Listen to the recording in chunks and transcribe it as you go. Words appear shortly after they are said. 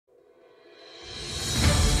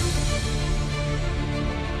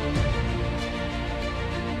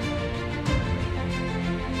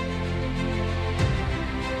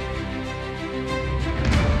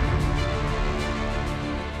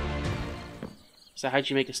So how do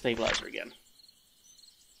you make a stabilizer again?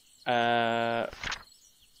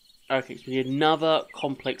 Okay, so we need another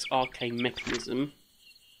complex arcane mechanism.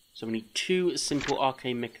 So we need 2 simple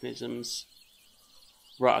arcane mechanisms.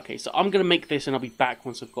 Right, okay, so I'm going to make this and I'll be back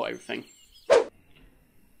once I've got everything.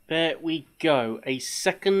 There we go, a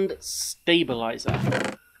second stabilizer.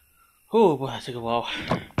 Oh, boy, that took a while.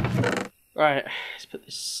 Right, let's put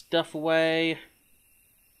this stuff away.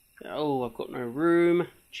 Oh, I've got no room.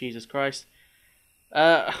 Jesus Christ.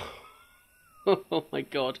 Oh my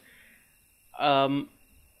god.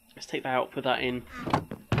 Let's take that out, put that in.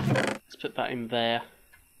 Let's put that in there.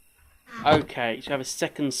 Okay, so we have a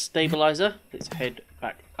second stabilizer. Let's head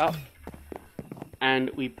back up.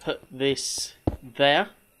 And we put this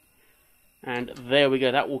there. And there we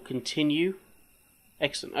go, that will continue.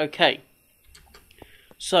 Excellent, okay.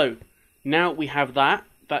 So, now we have that.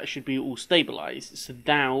 That should be all stabilized. So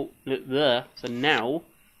now,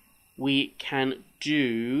 we can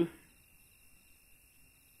do...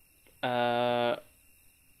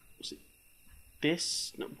 was it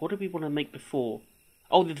this? No, what did we want to make before?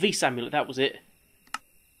 Oh, the Vis amulet, that was it.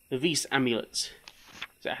 The Vis amulet.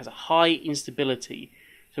 So it has a high instability.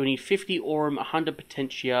 So we need 50 aurum, 100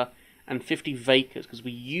 potentia, and 50 vacas, because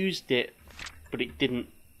we used it, but it didn't,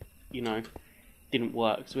 you know, didn't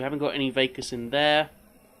work. So we haven't got any vacas in there.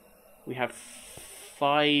 We have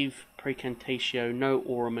 5 precantatio, no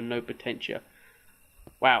aurum, and no potentia.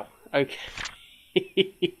 Wow, okay.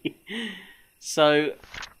 So,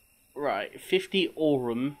 right, 50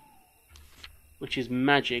 aurum, which is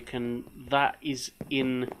magic, and that is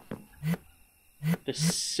in the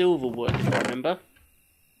silverwood, if I remember.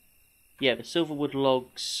 Yeah, the silverwood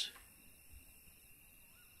logs.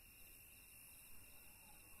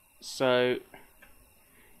 So,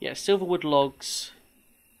 yeah, silverwood logs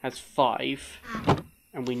has 5,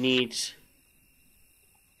 and we need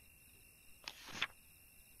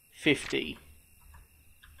 50.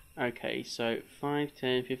 Okay, so 5,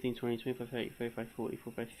 10, 15, 20, 25, 30, 35, 40,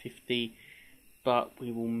 45, 50. But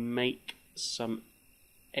we will make some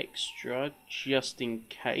extra just in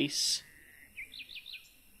case.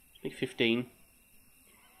 Make 15.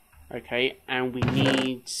 Okay, and we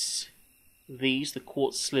need these, the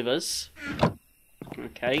quartz slivers.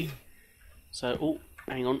 Okay, so, oh,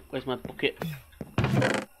 hang on, where's my bucket?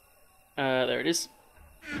 There it is.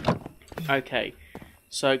 Okay,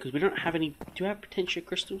 so, because we don't have any, do we have potentia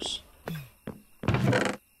crystals?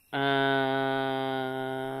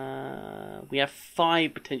 We have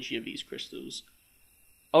 5 potentia of these crystals.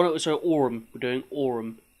 Oh no, sorry, aurum, we're doing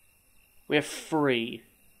aurum. We have 3.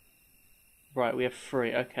 Right, we have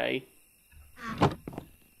 3, okay.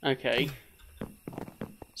 Okay.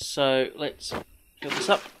 So, let's fill this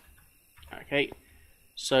up. Okay.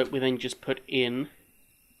 So, we then just put in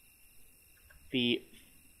the...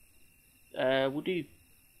 we'll do...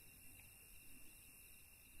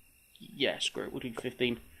 Yeah, screw it, we'll do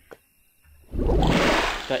 15.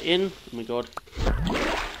 That in. Oh my god.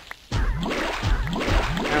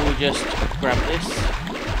 And we just grab this.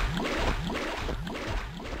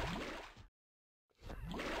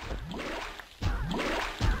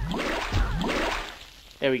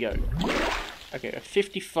 There we go. Okay,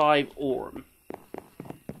 55 aurum.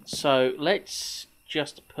 So let's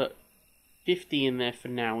just put 50 in there for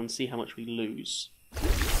now and see how much we lose.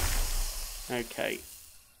 Okay,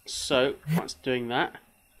 so once doing that,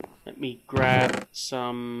 let me grab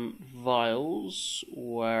some vials.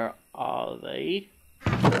 Where are they?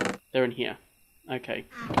 They're in here. Okay.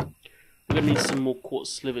 We're going to need some more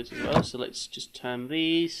quartz slivers as well, so let's just turn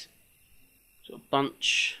these. So a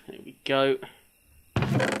bunch. There we go.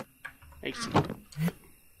 Excellent.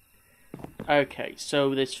 Okay,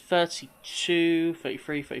 so there's 32,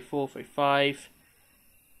 33, 34, 35.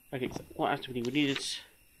 Okay, so what else do we need?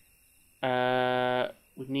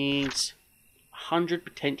 We need 100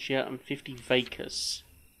 potentia and 50 vacas.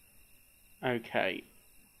 Okay.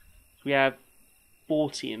 We have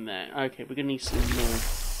 40 in there. Okay, we're going to need some more.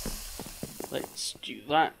 Let's do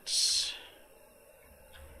that.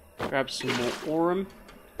 Grab some more aurum.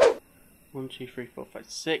 1, 2, 3, 4, 5,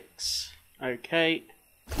 6. Okay.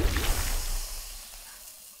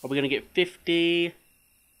 Are we going to get 50?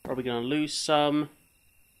 Or are we going to lose some?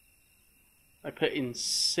 I put in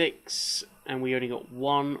 6 and we only got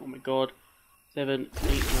 1. Oh my god. 7, 8,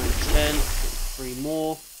 9, 10. 3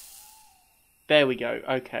 more. There we go.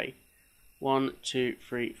 Okay. 1, 2,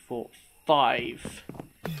 3, 4, 5.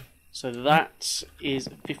 So that is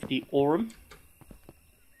 50 aurum.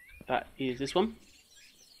 That is this one.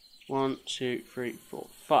 1, 2, 3, 4,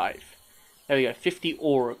 5. There we go. 50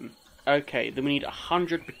 aurum. Okay, then we need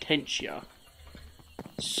 100 potentia.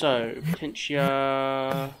 So,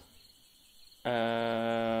 potentia...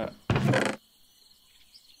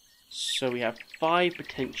 we have 5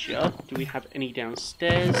 potentia. Do we have any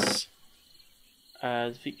downstairs?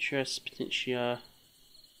 Vitreous, potentia.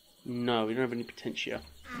 No, we don't have any potentia.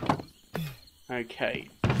 Okay,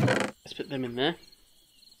 let's put them in there.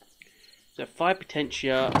 So 5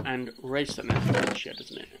 potentia and redstone has potentia,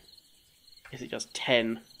 doesn't it? Yes, it does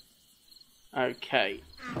 10. Okay,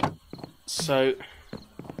 so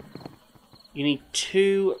you need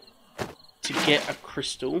 2 to get a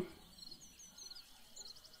crystal.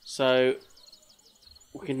 So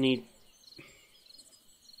we can need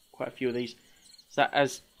quite a few of these. So that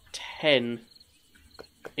has 10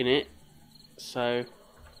 in it. So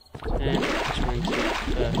 10, 20,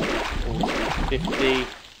 30, 40, 50,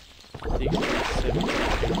 60, 70,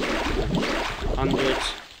 80, 100.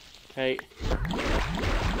 Okay.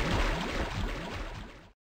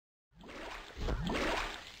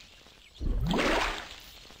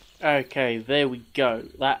 Okay, there we go.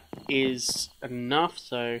 That is enough.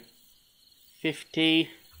 So 50.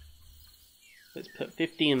 Let's put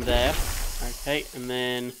 50 in there. Okay, and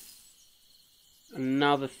then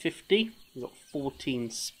another 50. We've got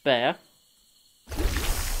 14 spare.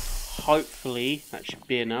 Hopefully that should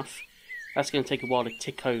be enough. That's going to take a while to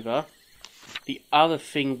tick over. The other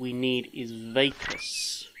thing we need is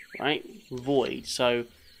Vacus, right? Void. So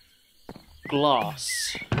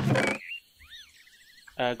glass.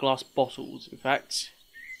 Glass bottles, in fact.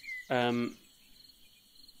 I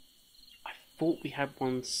thought we had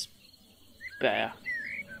one spare.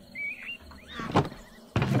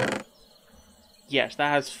 Yes,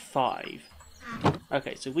 that has 5.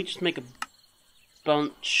 Okay, so we just make a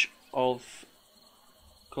bunch of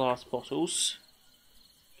glass bottles.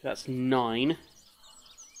 That's 9.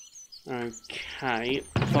 Okay,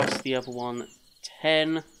 plus the other one,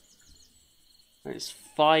 10. And it's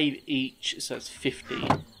 5 each, so that's 50.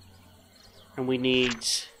 And we need...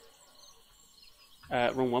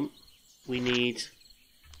 wrong one. We need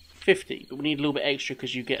 50, but we need a little bit extra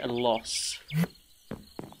because you get a loss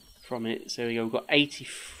from it. So there we go, we've got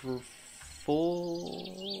 84...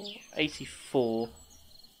 84.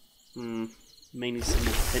 Mainly some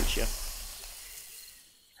more potentia.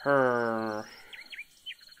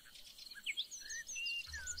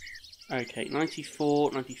 Okay,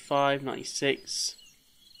 94, 95, 96,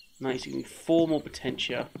 96, 4 more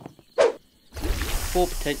potentia. 4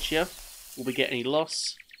 potentia. Will we get any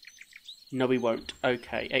loss? No, we won't.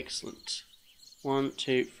 Okay, excellent. 1,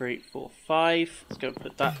 2, 3, 4, 5. Let's go and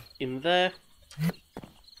put that in there.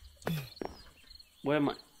 Where am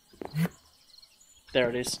I? There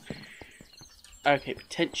it is. Okay,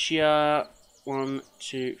 potentia. 1,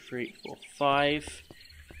 2, 3, 4, 5.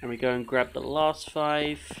 And we go and grab the last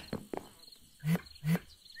 5.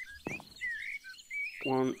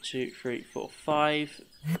 1, 2, 3, 4, 5.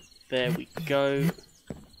 There we go.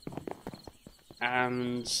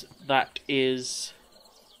 And that is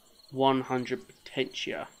 100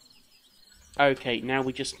 potentia. Okay, now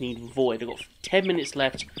we just need void. I've got 10 minutes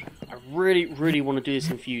left. I really want to do this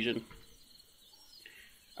infusion.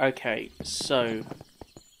 Okay, so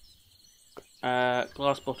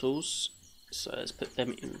glass bottles. So let's put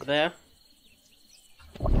them in there.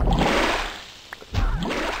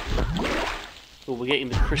 Oh, we're getting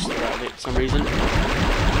the crystal out of it for some reason.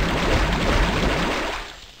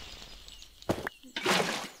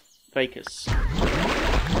 Vacus.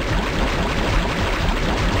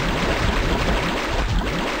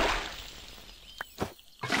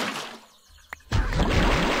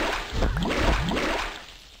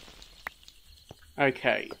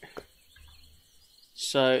 Okay.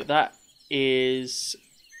 So that is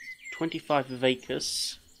 25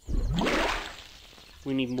 Vacus.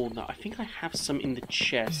 We need more than that. I think I have some in the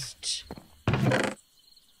chest.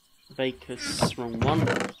 Vacus, wrong one.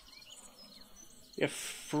 We have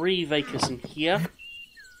 3 Vacus in here.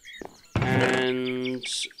 And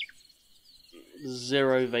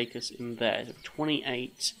 0 Vacus in there.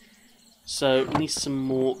 28. So we need some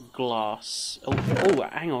more glass. Oh,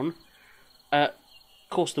 hang on. Of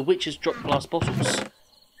course, the witches drop glass bottles.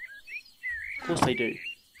 Of course they do.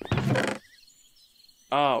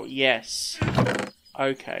 Oh, yes.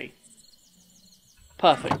 Okay.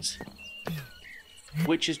 Perfect.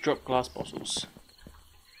 Witches drop glass bottles.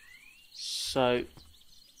 So,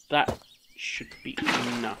 that should be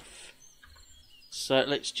enough. So,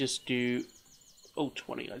 let's just do...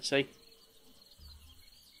 20, I'd say.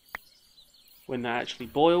 When that actually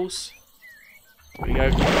boils. There we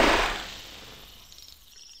go.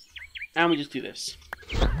 And we just do this.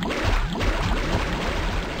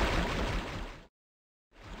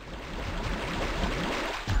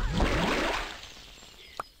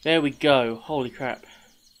 There we go. Holy crap.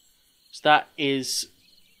 So that is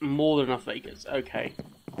more than enough Vegas. Okay.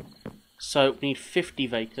 So we need 50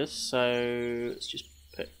 Vacus, so let's just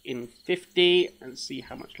put in 50 and see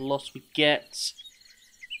how much loss we get.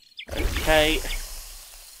 Okay.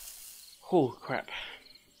 Oh, crap.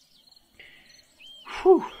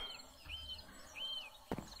 Whew.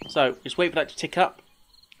 So, just wait for that to tick up,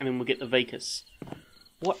 and then we'll get the Vacus.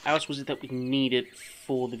 What else was it that we needed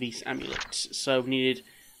for the Vis Amulet? So, we needed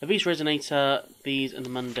a Vis Resonator, these, and the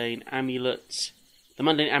Mundane Amulet. The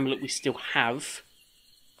Mundane Amulet we still have.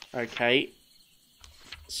 Okay.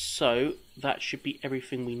 So, that should be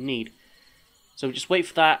everything we need. So, we'll just wait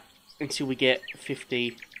for that until we get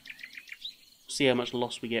 50. See how much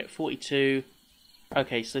loss we get. 42.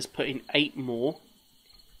 Okay, so let's put in 8 more.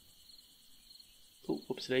 Oh,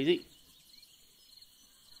 whoops daisy.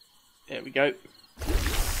 There we go.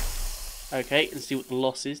 Okay, and see what the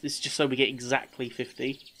loss is. This is just so we get exactly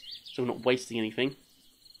 50. So we're not wasting anything.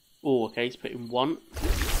 Oh, okay, let's put in 1.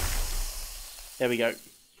 There we go.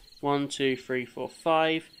 1, 2, 3, 4,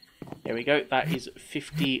 5. There we go. That is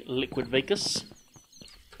 50 liquid Vacus.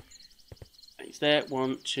 It's there.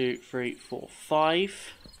 1, 2, 3, 4,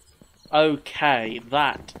 5. Okay,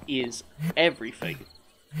 that is everything.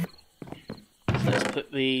 So let's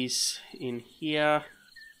put these in here.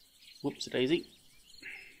 Whoops, a daisy.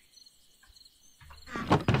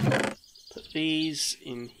 Put these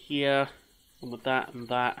in here, and with that, and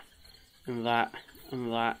that, and that,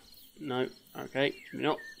 and that. No, okay, maybe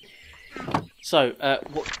not. So,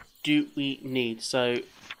 what do we need? So,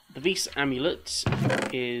 the Vis Amulet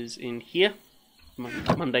is in here.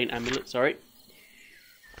 Mundane Amulet, sorry.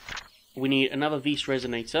 We need another Vis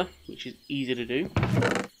Resonator, which is easy to do.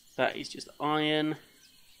 That is just iron,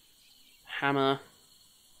 hammer,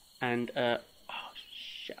 and oh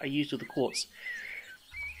shit! I used all the quartz.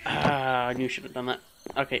 I knew I should have done that.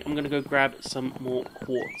 Okay, I'm gonna go grab some more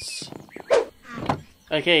quartz.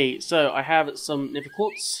 Okay, so I have some nether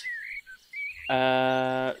quartz.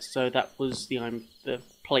 So that was the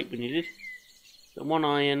plate we needed. The 1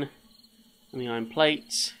 iron and the iron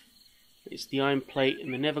plate. It's the iron plate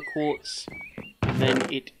and the nether quartz, and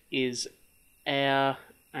then it is air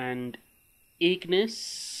and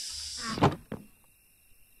ignis,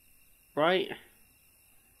 right?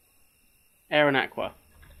 Air and aqua.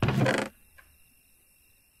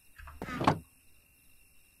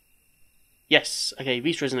 Yes, okay,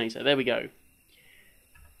 Vis Resonator, there we go.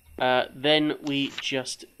 Then we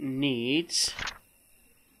just need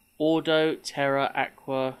Ordo, Terra,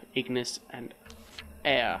 Aqua, Ignis, and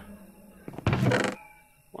Air.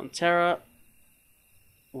 1 Terra,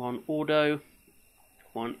 1 Ordo,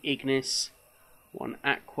 1 Ignis, 1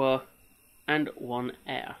 Aqua, and 1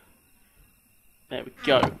 Air. There we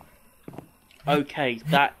go. Okay,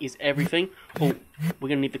 that is everything. Oh, we're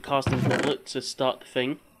going to need the casting gauntlet to start the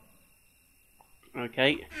thing.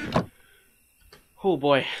 Okay. Oh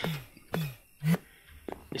boy.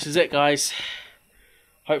 This is it, guys.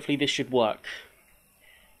 Hopefully this should work.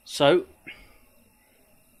 So,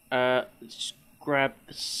 let's grab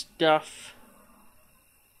the stuff.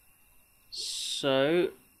 So,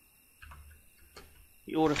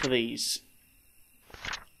 the order for these.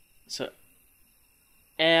 So,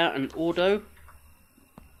 air and ordo.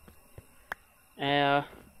 Air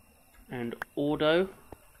and ordo.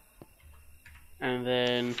 And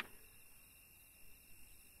then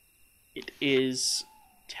it is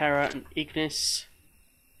Terra and Ignis.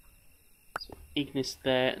 So Ignis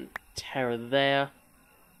there and Terra there.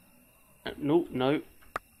 No,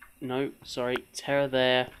 sorry. Terra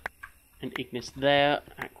there and Ignis there.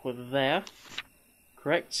 Aqua there.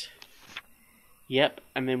 Correct? Yep,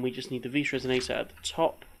 and then we just need the Vis Resonator at the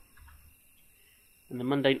top. And the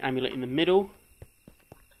Mundane Amulet in the middle.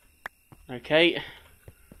 Okay.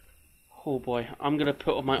 Oh boy, I'm going to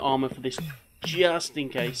put on my armour for this just in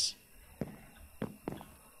case.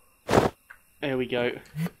 There we go.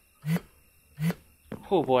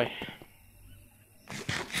 Oh boy.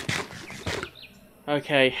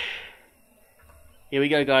 Okay. Here we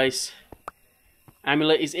go, guys.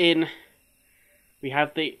 Amulet is in. We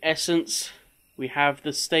have the essence. We have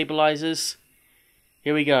the stabilizers.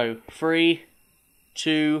 Here we go. 3,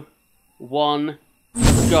 2, 1,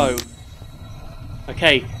 go.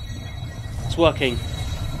 Okay. It's working.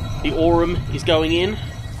 The Aurum is going in.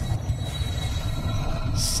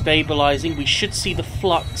 Stabilizing. We should see the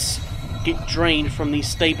flux get drained from these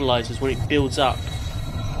stabilizers when it builds up.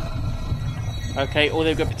 Okay, or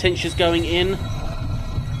they've got potentials going in.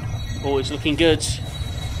 Oh, it's looking good.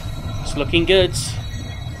 It's looking good.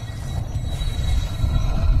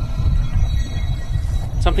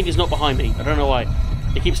 Something is not behind me. I don't know why.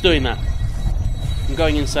 It keeps doing that. I'm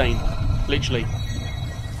going insane. Literally.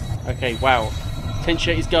 Okay, wow.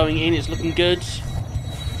 Tension is going in. It's looking good.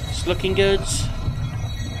 It's looking good.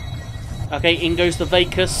 Okay, in goes the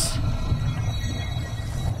Vacus.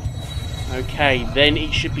 Okay, then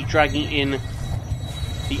it should be dragging in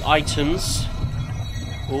the items.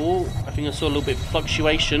 Oh, I think I saw a little bit of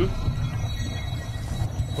fluctuation.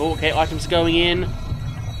 Oh, okay, items going in.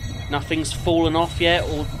 Nothing's fallen off yet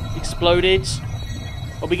or exploded.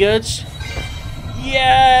 Are we good?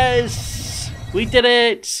 Yes! We did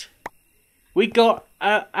it! We got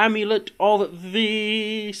an amulet of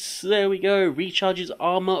Vis. There we go. Recharges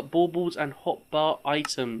armor, baubles, and hotbar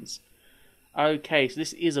items. Okay, so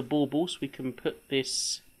this is a bauble, so we can put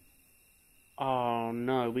this. Oh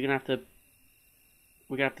no, we're gonna have to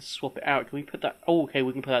swap it out. Can we put that? Oh, okay,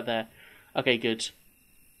 we can put that there. Okay, good.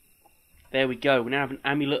 There we go. We now have an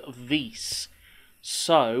amulet of Vis.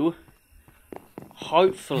 So,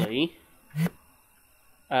 hopefully,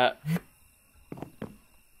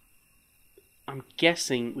 I'm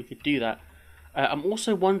guessing we could do that. I'm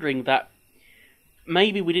also wondering that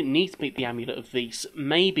maybe we didn't need to make the amulet of Vis.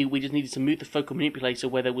 Maybe we just needed to move the focal manipulator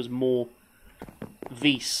where there was more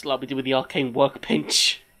Vis, like we did with the arcane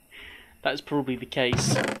workbench. That's probably the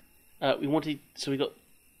case. So we got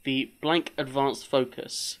the blank advanced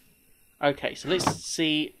focus. Okay, so let's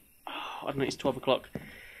see. Oh, I don't know, it's 12 o'clock.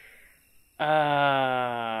 Blank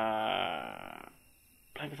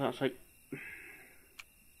advanced focus.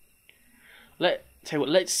 Tell you what,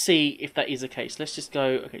 let's see if that is the case. Let's just go.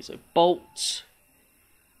 Okay, so bolt,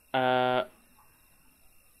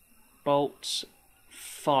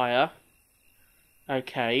 fire.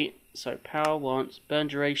 Okay, so power once, burn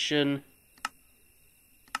duration.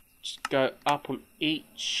 Just go up on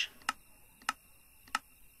each.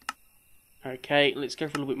 Okay, let's go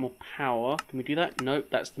for a little bit more power. Can we do that? Nope,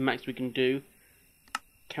 that's the max we can do.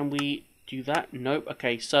 Can we do that? Nope.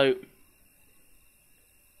 Okay, so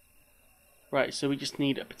right, so we just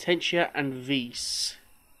need a Potentia and Vis.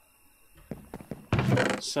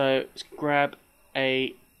 So let's grab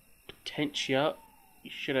a Potentia.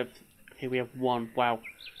 You should have. Okay, we have one. Wow.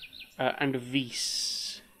 And a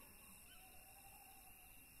Vis.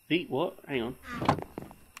 What? Hang on.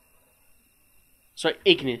 Sorry,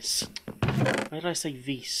 Ignis. Why did I say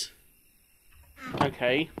Vis?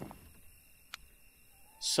 Okay.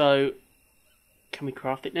 So, can we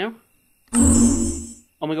craft it now?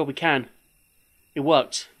 Oh my god, we can. It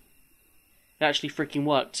worked. It actually freaking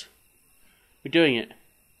worked. We're doing it.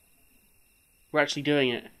 We're actually doing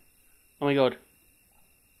it. Oh my god.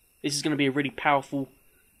 This is going to be a really powerful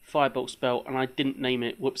firebolt spell, and I didn't name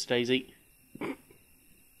it. Whoops daisy.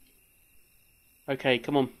 Okay,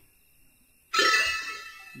 come on.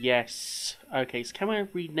 Yes. Okay, so can I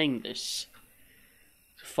rename this?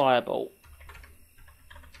 Firebolt.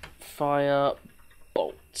 Firebolt.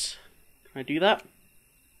 Can I do that?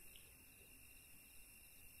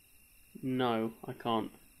 No, I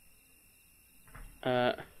can't.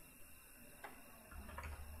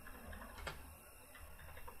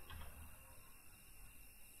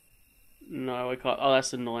 No, I can't. Oh,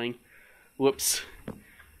 that's annoying. Whoops.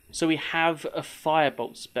 So we have a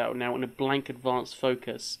firebolt spell now and a blank advanced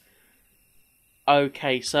focus.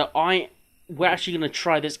 Okay, so we're actually going to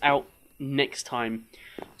try this out next time.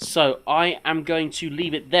 So I am going to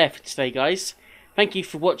leave it there for today, guys. Thank you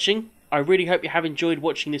for watching. I really hope you have enjoyed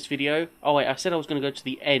watching this video. Oh wait, I said I was going to go to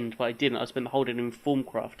the end, but I didn't. I spent the whole day in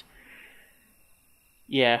Formcraft.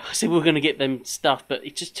 Yeah, I said we were going to get them stuff, but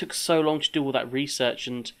it just took so long to do all that research,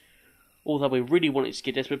 and although we really wanted to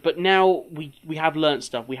get desperate, but now we have learnt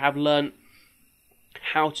stuff. We have learnt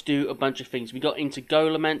how to do a bunch of things. We got into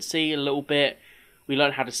Golomancy a little bit. We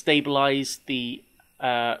learned how to stabilize the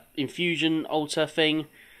infusion altar thing.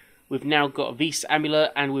 We've now got a Vis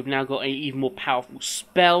amulet, and we've now got an even more powerful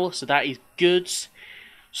spell, so that is good.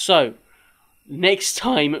 So, next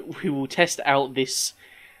time we will test out this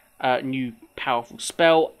new powerful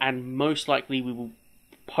spell, and most likely we will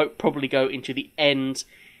probably go into the end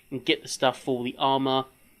and get the stuff for the armor,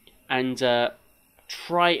 and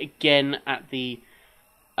try again at the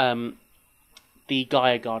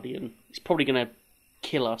Gaia Guardian. It's probably going to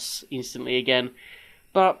kill us instantly again,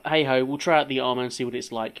 but hey ho, we'll try out the armor and see what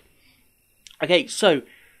it's like. Okay, so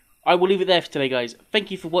I will leave it there for today, guys.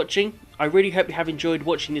 Thank you for watching. I really hope you have enjoyed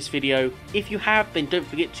watching this video. If you have, then don't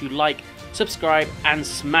forget to like, subscribe, and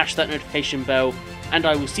smash that notification bell, and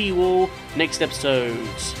I will see you all next episode.